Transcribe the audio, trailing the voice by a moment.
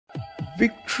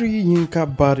Victory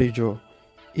Yinka-Badejo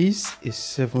is a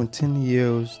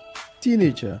 17-year-old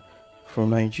teenager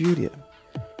from Nigeria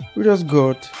who just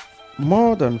got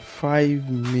more than $5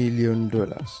 million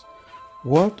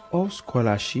worth of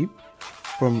scholarship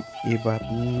from about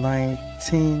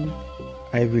 19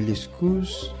 Ivy League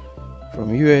schools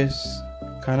from US,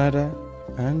 Canada,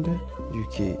 and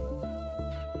UK.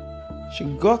 She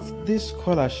got this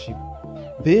scholarship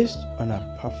based on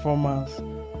her performance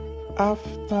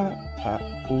after her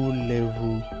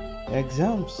O-level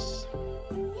exams.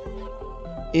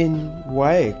 In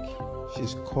WAEC, she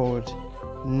scored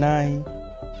 9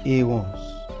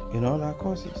 A1s in all her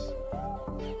courses,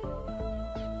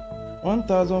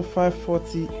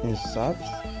 1,540 in SAT,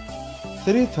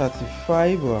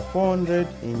 335 over 400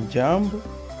 in JAMB,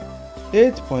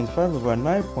 8.5 over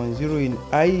 9.0 in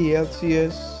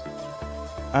IELTS,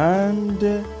 and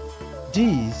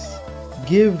this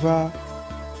gave her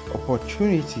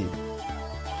opportunity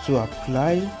to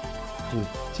apply to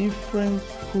different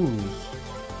schools,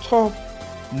 top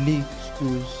league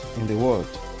schools in the world.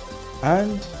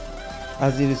 And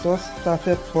as the results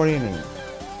started pouring in,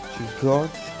 she got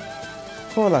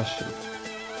scholarship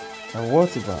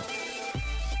worth about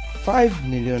 $5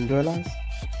 million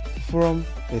from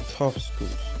the top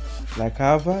schools like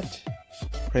Harvard,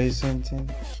 Princeton,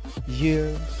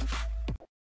 Yale,